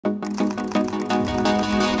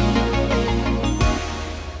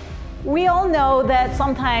We all know that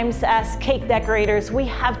sometimes as cake decorators, we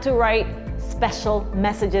have to write special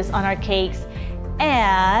messages on our cakes,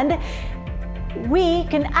 and we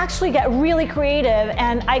can actually get really creative.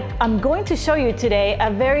 And I'm going to show you today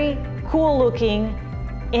a very cool looking,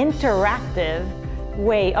 interactive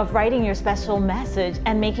way of writing your special message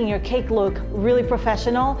and making your cake look really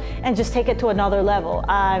professional and just take it to another level.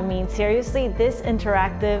 I mean, seriously, this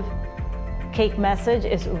interactive cake message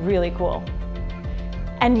is really cool.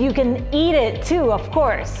 And you can eat it too, of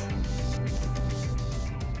course.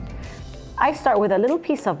 I start with a little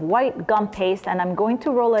piece of white gum paste and I'm going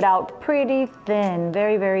to roll it out pretty thin,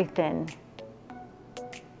 very, very thin.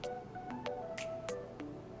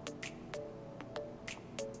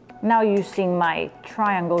 Now using my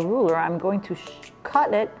triangle ruler, I'm going to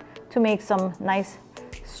cut it to make some nice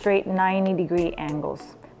straight 90-degree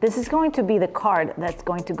angles. This is going to be the card that's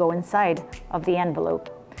going to go inside of the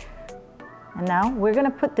envelope. And now we're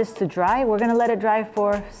going to put this to dry. We're going to let it dry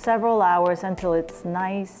for several hours until it's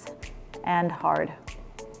nice and hard.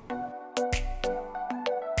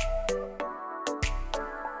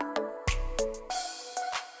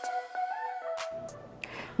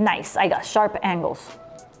 Nice, I got sharp angles.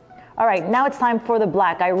 All right, now it's time for the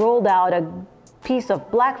black. I rolled out a piece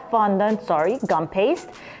of black fondant, gum paste,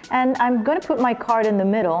 and I'm going to put my card in the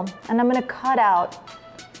middle and I'm going to cut out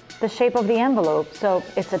the shape of the envelope. So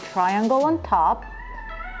it's a triangle on top.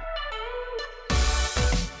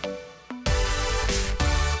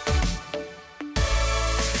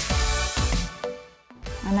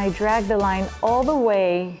 And I drag the line all the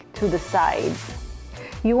way to the sides.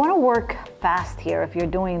 You want to work fast here if you're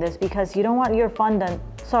doing this because you don't want your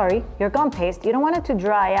your gum paste, you don't want it to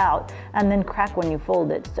dry out and then crack when you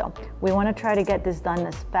fold it. So we want to try to get this done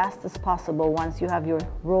as fast as possible once you have your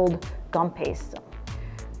rolled gum paste.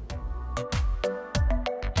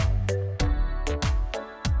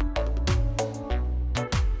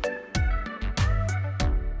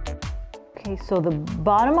 Okay, so the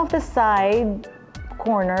bottom of the sides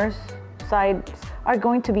are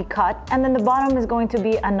going to be cut, and then the bottom is going to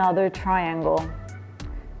be another triangle,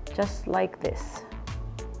 just like this.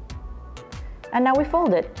 And now we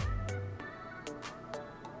fold it.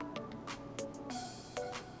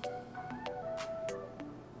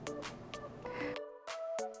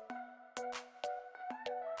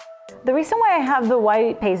 The reason why I have the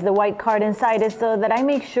white paste, the white card inside, is so that I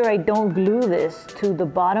make sure I don't glue this to the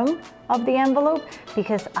bottom of the envelope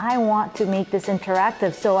because I want to make this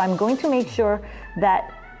interactive. So I'm going to make sure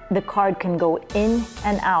that the card can go in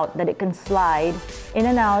and out, that it can slide in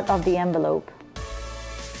and out of the envelope.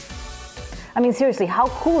 I mean, seriously, how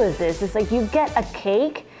cool is this? It's like you get a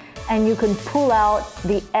cake and you can pull out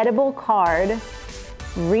the edible card,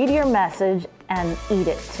 read your message, and eat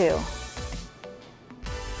it too.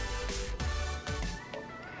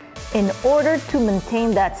 In order to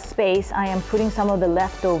maintain that space, I am putting some of the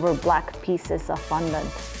leftover black pieces of fondant.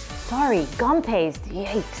 Gum paste,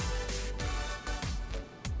 yikes.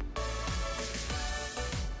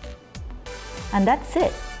 And that's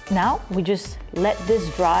it. Now we just let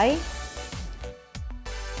this dry.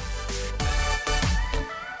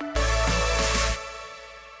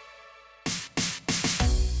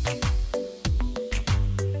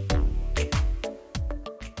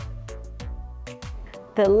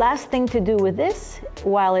 The last thing to do with this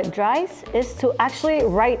while it dries is to actually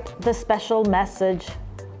write the special message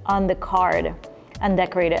on the card and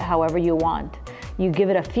decorate it however you want. You give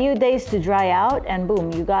it a few days to dry out and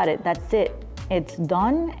boom, you got it. That's it. It's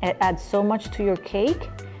done. It adds so much to your cake.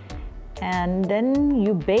 And then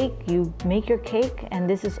you bake, you make your cake, and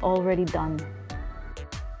this is already done.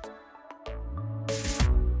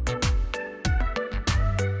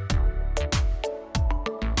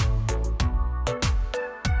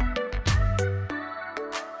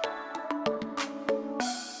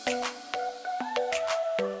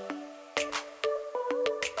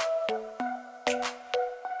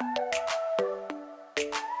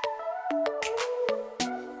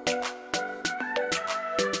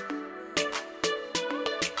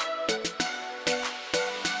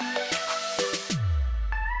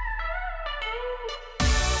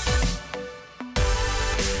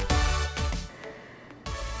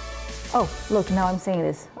 Oh, look, now I'm saying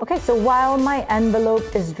this. Okay, so while my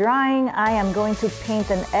envelope is drying, I am going to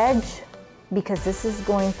paint an edge because this is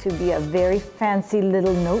going to be a very fancy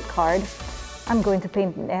little note card. I'm going to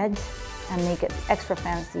paint an edge and make it extra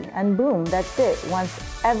fancy. And boom, that's it. Once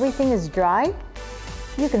everything is dry,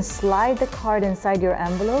 you can slide the card inside your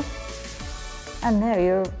envelope. And there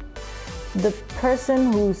you're, the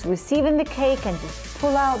person who's receiving the cake can just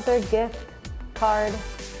pull out their gift card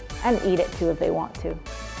and eat it too if they want to.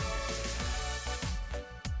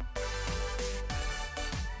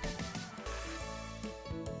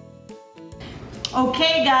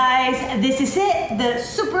 Okay guys, this is it, the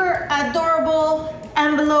super adorable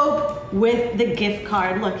envelope with the gift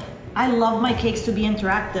card. Look, I love my cakes to be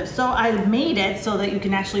interactive, so I made it so that you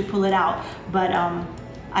can actually pull it out, but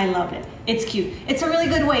I love it. It's cute. It's a really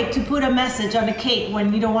good way to put a message on a cake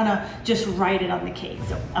when you don't want to just write it on the cake.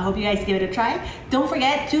 So I hope you guys give it a try. Don't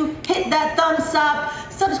forget to hit that thumbs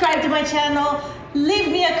up, subscribe to my channel,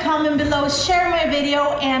 leave me a comment below, share my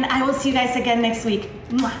video, and I will see you guys again next week.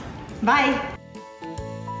 Bye.